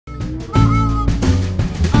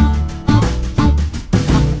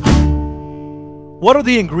What are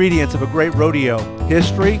the ingredients of a great rodeo?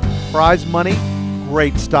 History, prize money,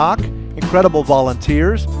 great stock, incredible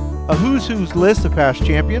volunteers, a who's list of past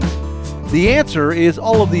champions? The answer is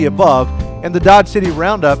all of the above, and the Dodge City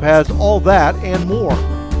Roundup has all that and more.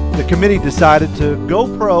 The committee decided to go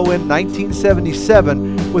pro in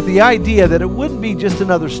 1977 with the idea that it wouldn't be just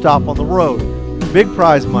another stop on the road. Big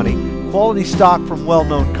prize money, quality stock from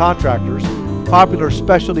well-known contractors, popular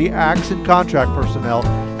specialty acts and contract personnel,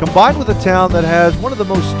 combined with a town that has one of the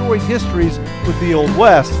most storied histories with the Old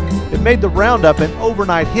West, it made the Roundup an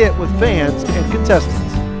overnight hit with fans and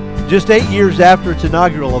contestants. Just 8 years after its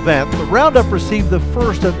inaugural event, the Roundup received the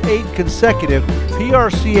first of 8 consecutive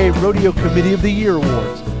PRCA Rodeo Committee of the Year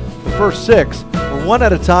awards. The first 6 were one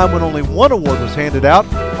at a time when only one award was handed out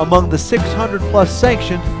among the 600-plus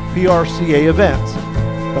sanctioned PRCA events.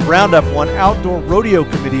 The Roundup won Outdoor Rodeo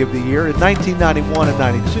Committee of the Year in 1991 and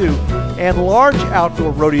 92, and Large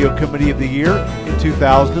Outdoor Rodeo Committee of the Year in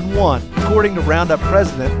 2001. According to Roundup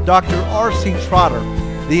President Dr. R.C. Trotter,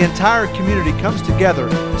 the entire community comes together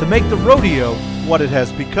to make the rodeo what it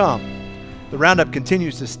has become. The Roundup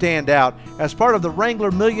continues to stand out as part of the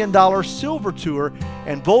Wrangler $1 Million Silver Tour,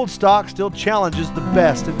 and bold stock still challenges the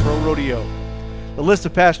best in pro rodeo. The list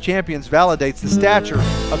of past champions validates the stature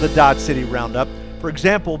of the Dodge City Roundup. For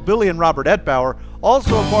example, Billy and Robert Etbauer,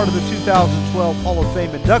 also a part of the 2012 Hall of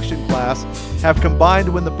Fame induction class, have combined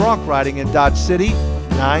to win the bronc riding in Dodge City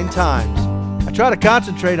 9 times. I try to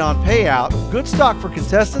concentrate on payout, good stock for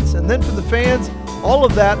contestants, and then for the fans, all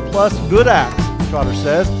of that plus good acts, Trotter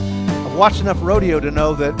says. I've watched enough rodeo to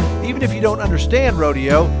know that even if you don't understand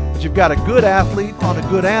rodeo, but you've got a good athlete on a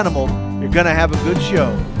good animal, you're going to have a good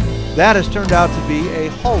show. That has turned out to be a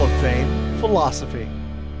Hall of Fame philosophy.